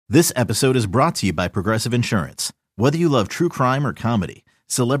This episode is brought to you by Progressive Insurance. Whether you love true crime or comedy,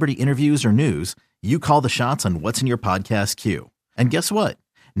 celebrity interviews or news, you call the shots on what's in your podcast queue. And guess what?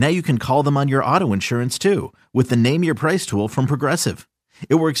 Now you can call them on your auto insurance too with the Name Your Price tool from Progressive.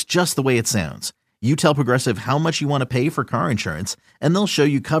 It works just the way it sounds. You tell Progressive how much you want to pay for car insurance, and they'll show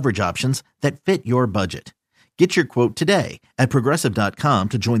you coverage options that fit your budget. Get your quote today at Progressive.com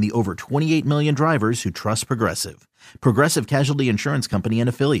to join the over 28 million drivers who trust Progressive. Progressive Casualty Insurance Company and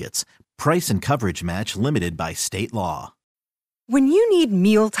Affiliates. Price and coverage match limited by state law. When you need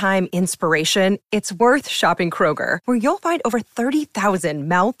mealtime inspiration, it's worth shopping Kroger, where you'll find over 30,000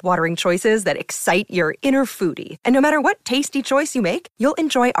 mouth-watering choices that excite your inner foodie. And no matter what tasty choice you make, you'll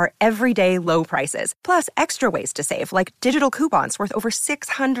enjoy our everyday low prices, plus extra ways to save, like digital coupons worth over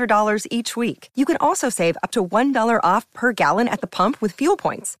 $600 each week. You can also save up to $1 off per gallon at the pump with fuel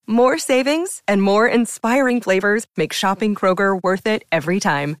points. More savings and more inspiring flavors make shopping Kroger worth it every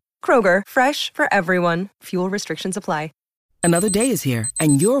time. Kroger, fresh for everyone. Fuel restrictions apply. Another day is here,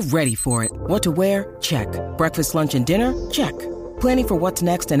 and you're ready for it. What to wear? Check. Breakfast, lunch, and dinner? Check. Planning for what's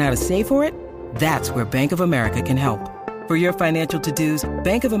next and how to save for it? That's where Bank of America can help. For your financial to-dos,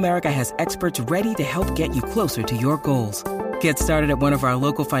 Bank of America has experts ready to help get you closer to your goals. Get started at one of our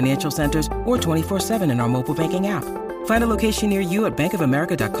local financial centers or 24/7 in our mobile banking app. Find a location near you at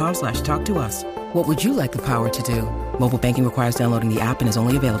bankofamerica.com/talktous. What would you like the power to do? Mobile banking requires downloading the app and is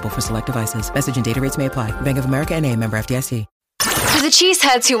only available for select devices. Message and data rates may apply. Bank of America N.A., member FDIC. To the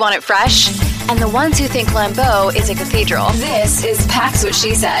cheeseheads who want it fresh, and the ones who think Lambeau is a cathedral, this is Pax What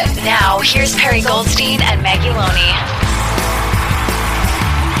She Said. Now, here's Perry Goldstein and Maggie Loney.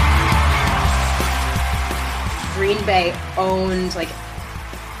 Green Bay owned like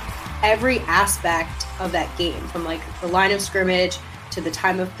every aspect of that game, from like the line of scrimmage to the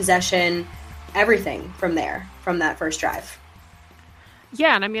time of possession, everything from there, from that first drive.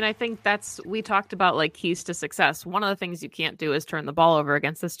 Yeah, and I mean, I think we talked about like keys to success. One of the things you can't do is turn the ball over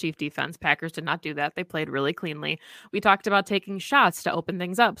against this Chief defense. Packers did not do that. They played really cleanly. We talked about taking shots to open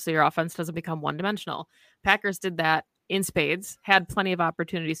things up so your offense doesn't become one-dimensional. Packers did that in spades, had plenty of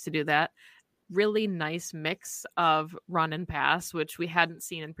opportunities to do that. Really nice mix of run and pass, which we hadn't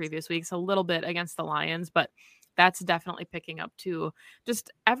seen in previous weeks, a little bit against the Lions, but that's definitely picking up to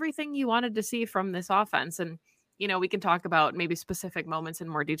just everything you wanted to see from this offense. And, you know, we can talk about maybe specific moments in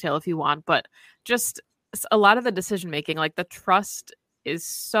more detail if you want, but just a lot of the decision-making, like the trust is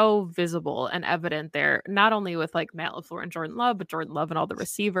so visible and evident there, not only with like Matt LaFleur and Jordan Love, but Jordan Love and all the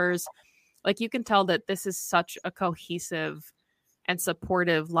receivers. Like you can tell that this is such a cohesive and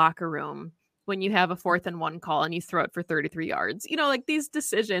supportive locker room when you have a 4th and 1 call and you throw it for 33 yards, you know, like these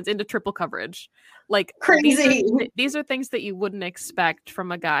decisions into triple coverage, like crazy. These are things that you wouldn't expect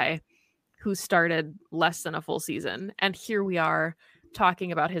from a guy who started less than a full season. And here we are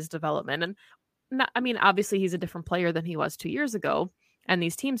talking about his development. And not, I mean, obviously he's a different player than he was 2 years ago, and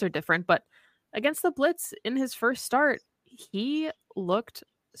these teams are different, but against the Blitz in his first start, he looked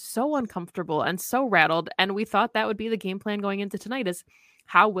so uncomfortable and so rattled. And we thought that would be the game plan going into tonight is,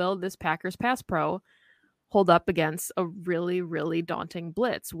 how will this Packers pass pro hold up against a really, really daunting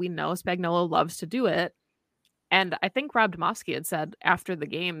blitz? We know Spagnuolo loves to do it. And I think Rob Demovsky had said after the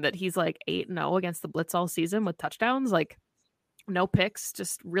game that he's like 8-0 against the blitz all season with touchdowns, like no picks,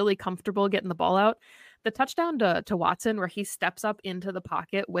 just really comfortable getting the ball out. The touchdown to Watson where he steps up into the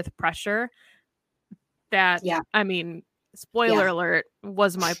pocket with pressure, that, yeah. I mean, spoiler alert,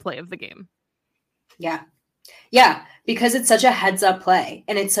 was my play of the game. Yeah. Yeah, because it's such a heads up play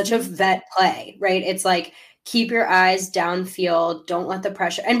and it's such a vet play, right? It's like, keep your eyes downfield, don't let the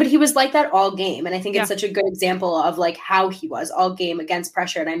pressure. But he was like that all game. And I think it's such a good example of like how he was all game against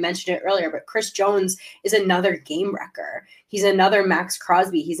pressure. And I mentioned it earlier, but Chris Jones is another game wrecker. He's another Max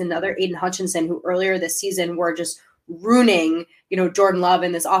Crosby. He's another Aiden Hutchinson who earlier this season were just ruining, you know, Jordan Love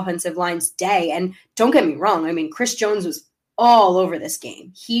and this offensive line's day. And don't get me wrong. I mean, Chris Jones was all over this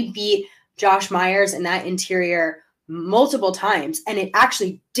game. He beat Josh Myers in that interior multiple times, and it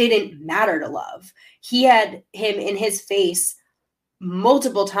actually didn't matter to Love. He had him in his face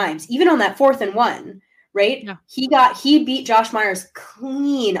multiple times, even on that 4th and 1, right? Yeah. He beat Josh Myers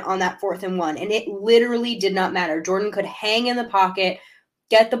clean on that 4th and 1, and it literally did not matter. Jordan could hang in the pocket,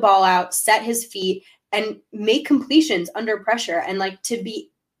 get the ball out, set his feet, and make completions under pressure. And like to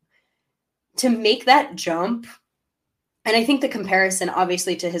make that jump. And I think the comparison,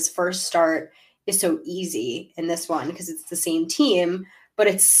 obviously, to his first start is so easy in this one because it's the same team, but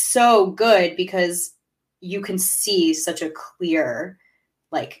it's so good because you can see such a clear,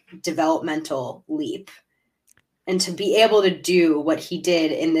 like, developmental leap. And to be able to do what he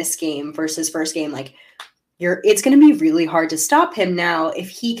did in this game versus first game, like, it's going to be really hard to stop him now if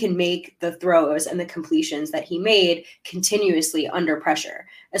he can make the throws and the completions that he made continuously under pressure,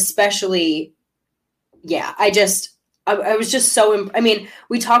 especially. Yeah, I was just so,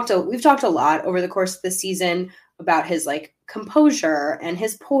 we've talked a lot over the course of the season about his like composure and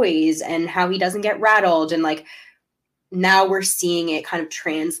his poise and how he doesn't get rattled. And like, now we're seeing it kind of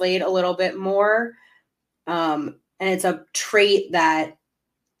translate a little bit more. And it's a trait that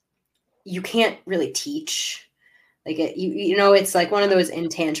you can't really teach. Like it's like one of those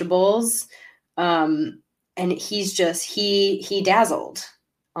intangibles. And he's just, he dazzled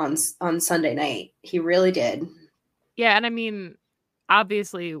on Sunday night. He really did. Yeah. And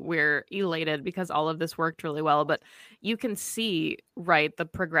obviously we're elated because all of this worked really well, but you can see, right, the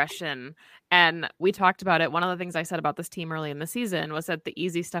progression. And we talked about it. One of the things I said about this team early in the season was that the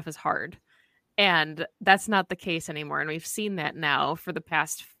easy stuff is hard. And that's not the case anymore. And we've seen that now for the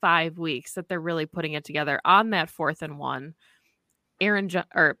past 5 weeks that they're really putting it together on that 4th and 1. Aaron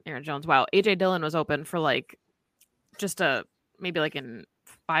Jones. Wow. AJ Dillon was open for like just maybe like in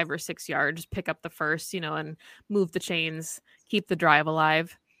 5 or 6 yards, pick up the first, and move the chains, keep the drive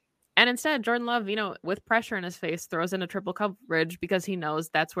alive. And instead, Jordan Love, with pressure in his face, throws in a triple coverage because he knows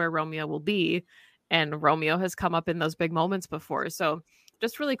that's where Romeo will be. And Romeo has come up in those big moments before. So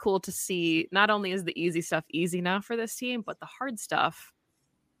just really cool to see, not only is the easy stuff easy now for this team, but the hard stuff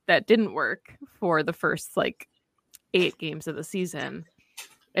that didn't work for the first 8 games of the season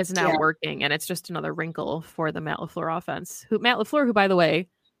is now working. And it's just another wrinkle for the Matt LaFleur offense. Matt LaFleur, who, by the way,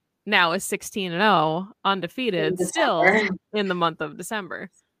 now is 16-0, undefeated, still in the month of December.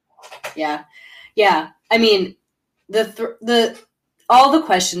 Yeah. Yeah. All the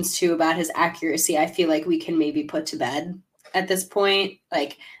questions too about his accuracy, I feel like we can maybe put to bed at this point.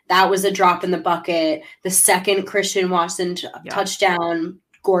 Like, that was a drop in the bucket. The second Christian Watson touchdown,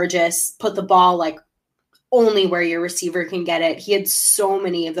 gorgeous. Put the ball only where your receiver can get it. He had so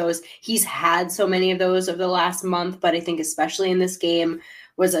many of those. He's had so many of those over the last month, but I think especially in this game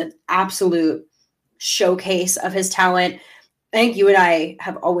was an absolute showcase of his talent. I think you and I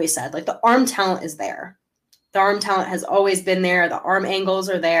have always said, the arm talent is there. The arm talent has always been there. The arm angles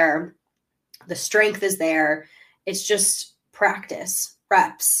are there. The strength is there. It's just practice,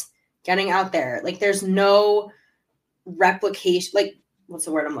 reps, getting out there. There's no replication. What's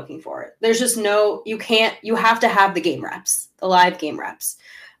the word I'm looking for? There's just you have to have the game reps, the live game reps.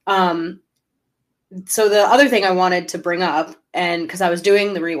 So the other thing I wanted to bring up, and because I was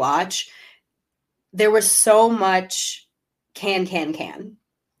doing the rewatch, there was so much can in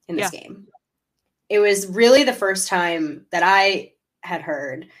this game. It was really the first time that I had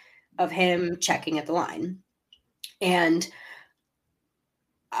heard of him checking at the line. And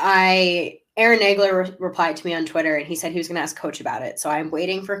Aaron Nagler replied to me on Twitter, and he said he was going to ask Coach about it. So I'm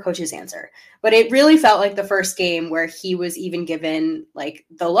waiting for Coach's answer. But it really felt like the first game where he was even given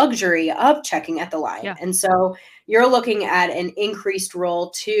the luxury of checking at the line. Yeah. And so you're looking at an increased role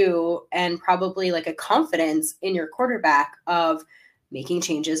too, and probably a confidence in your quarterback of making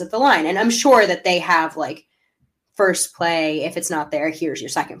changes at the line. And I'm sure that they have first play. If it's not there, here's your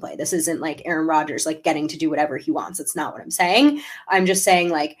second play. This isn't Aaron Rodgers getting to do whatever he wants. It's not what I'm saying. I'm just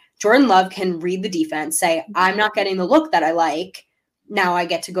saying Jordan Love can read the defense, say, I'm not getting the look that I like. Now I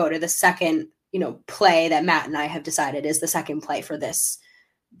get to go to the second, play that Matt and I have decided is the second play for this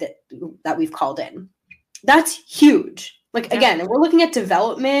that we've called in. That's huge. Again, we're looking at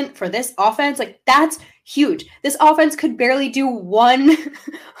development for this offense. That's huge. This offense could barely do one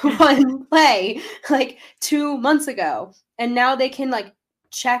play 2 months ago. And now they can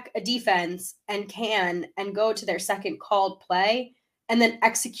check a defense and go to their second called play and then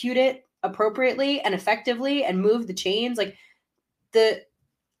execute it appropriately and effectively and move the chains. The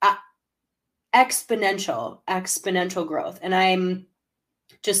exponential growth. And I'm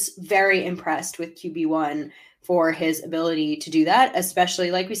just very impressed with QB1 for his ability to do that,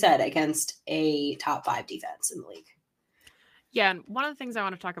 especially, like we said, against a top 5 defense in the league. Yeah, and one of the things I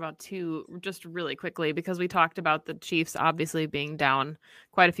want to talk about too, just really quickly, because we talked about the Chiefs obviously being down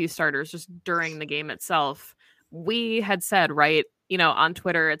quite a few starters just during the game itself. We had said, right, on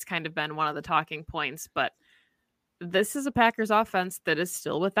Twitter, it's kind of been one of the talking points, but this is a Packers offense that is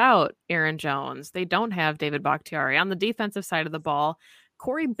still without Aaron Jones. They don't have David Bakhtiari. On the defensive side of the ball,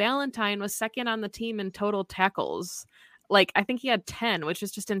 Corey Ballantyne was second on the team in total tackles. I think he had 10, which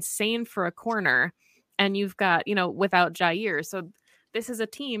is just insane for a corner. And you've got, without Jair. So this is a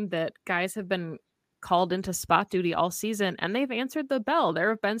team that guys have been called into spot duty all season, and they've answered the bell. There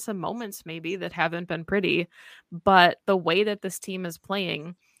have been some moments maybe that haven't been pretty, but the way that this team is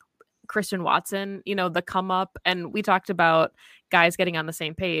playing, Christian Watson, the come up, and we talked about guys getting on the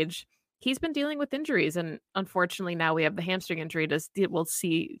same page. he's been dealing with injuries. And unfortunately, now we have the hamstring injury. We'll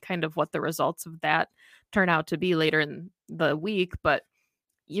see kind of what the results of that turn out to be later in the week. But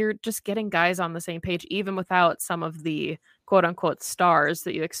you're just getting guys on the same page, even without some of the quote unquote stars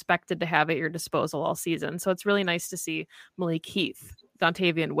that you expected to have at your disposal all season. So it's really nice to see Malik Heath,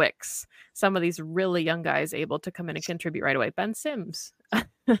 Dontavian Wicks, some of these really young guys able to come in and contribute right away. Ben Sims.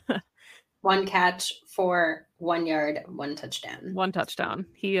 1 catch for 1 yard, 1 touchdown. 1 touchdown.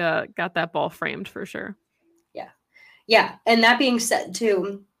 He got that ball framed for sure. Yeah. Yeah. And that being said,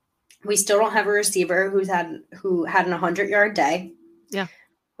 too, we still don't have a receiver who had an 100-yard day. Yeah.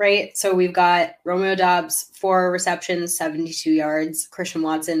 Right. So we've got Romeo Doubs, 4 receptions, 72 yards. Christian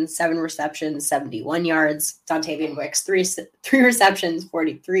Watson, 7 receptions, 71 yards. Dontavian Wicks, 3 receptions,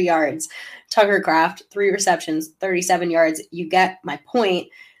 43 yards. Tucker Kraft, 3 receptions, 37 yards. You get my point.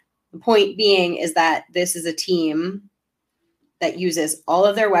 The point being is that this is a team that uses all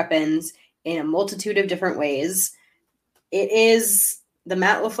of their weapons in a multitude of different ways. It is the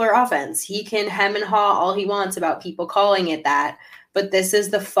Matt LaFleur offense. He can hem and haw all he wants about people calling it that. But this is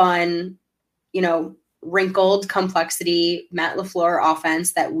the fun, wrinkled complexity Matt LaFleur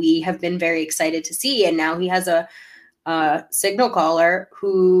offense that we have been very excited to see. And now he has a signal caller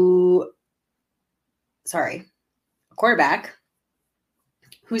a quarterback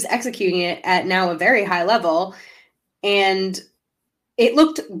who's executing it at now a very high level. And it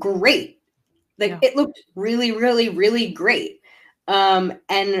looked great. It looked really, really, really great.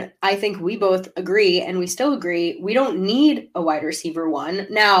 And I think we both agree, and we still agree, we don't need a wide receiver 1.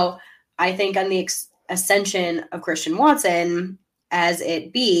 Now, I think on the ascension of Christian Watson as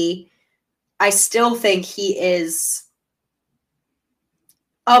it be, I still think he is,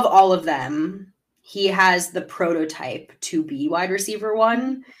 of all of them, he has the prototype to be wide receiver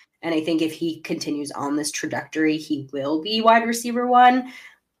 1. And I think if he continues on this trajectory, he will be wide receiver 1.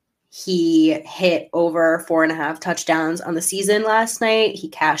 He hit over 4.5 touchdowns on the season last night. He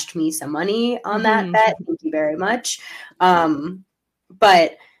cashed me some money on that bet. Thank you very much.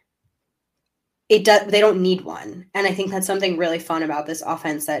 But they don't need one. And I think that's something really fun about this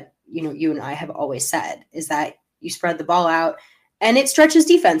offense that, you and I have always said, is that you spread the ball out and it stretches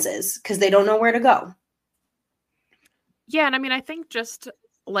defenses because they don't know where to go. Yeah. And I mean, I think just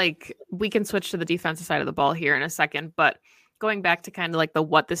like we can switch to the defensive side of the ball here in a second, but going back to kind of like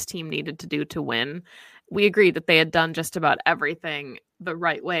what this team needed to do to win, we agreed that they had done just about everything the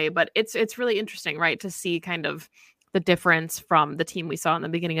right way. But it's really interesting, right, to see kind of the difference from the team we saw in the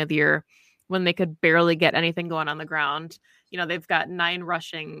beginning of the year when they could barely get anything going on the ground. They've got 9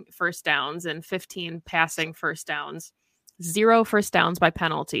 rushing first downs and 15 passing first downs, 0 first downs by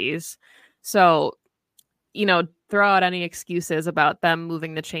penalties. So, throw out any excuses about them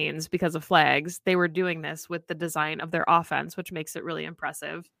moving the chains because of flags. They were doing this with the design of their offense, which makes it really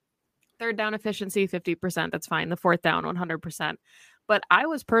impressive. 3rd down efficiency, 50%. That's fine. The 4th down, 100%. But I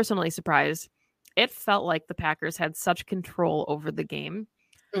was personally surprised. It felt like the Packers had such control over the game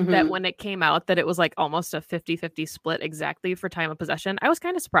that when it came out that it was like almost a 50-50 split exactly for time of possession, I was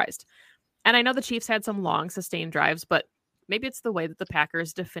kind of surprised. And I know the Chiefs had some long sustained drives, but maybe it's the way that the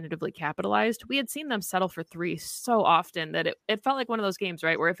Packers definitively capitalized. We had seen them settle for 3 so often that it felt like one of those games,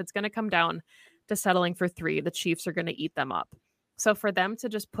 right, where if it's going to come down to settling for 3, the Chiefs are going to eat them up. So for them to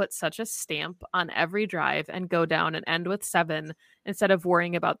just put such a stamp on every drive and go down and end with 7 instead of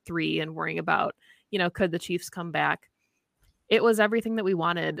worrying about 3 and worrying about, could the Chiefs come back? It was everything that we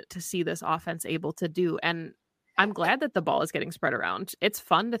wanted to see this offense able to do. And I'm glad that the ball is getting spread around. It's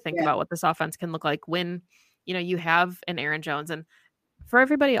fun to think about what this offense can look like when you have an Aaron Jones. And for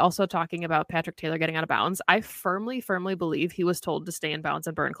everybody also talking about Patrick Taylor getting out of bounds, I firmly believe he was told to stay in bounds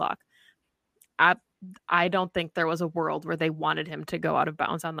and burn clock. I don't think there was a world where they wanted him to go out of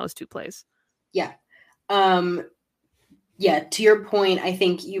bounds on those 2 plays. Yeah. Yeah. To your point, I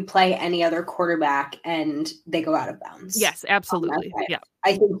think you play any other quarterback and they go out of bounds. Yes, absolutely. Yeah.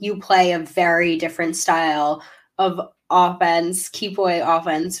 I think you play a very different style of offense, keep away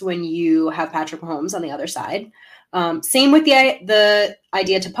offense when you have Patrick Mahomes on the other side. Same with the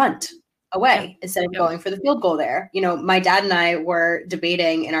idea to punt away instead of going for the field goal there. My dad and I were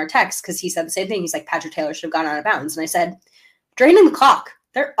debating in our text because he said the same thing. He's like, Patrick Taylor should have gone out of bounds. And I said, draining the clock.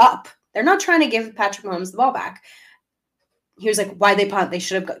 They're up. They're not trying to give Patrick Mahomes the ball back. He was like, why they punt? They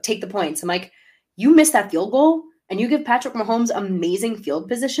should have take the points. I'm like, you missed that field goal and you give Patrick Mahomes amazing field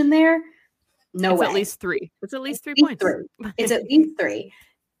position there. No way. At least 3. It's at least 3 points. It's at least 3.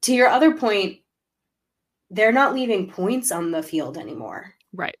 To your other point, they're not leaving points on the field anymore.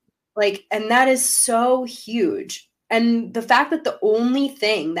 Right. And that is so huge. And the fact that the only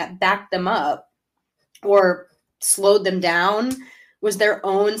thing that backed them up or slowed them down was their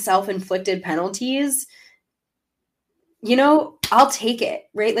own self-inflicted penalties, you know, I'll take it,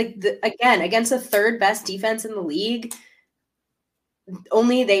 right? Like, again, against the third best defense in the league,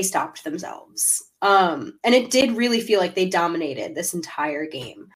 only they stopped themselves. And it did really feel like they dominated this entire game.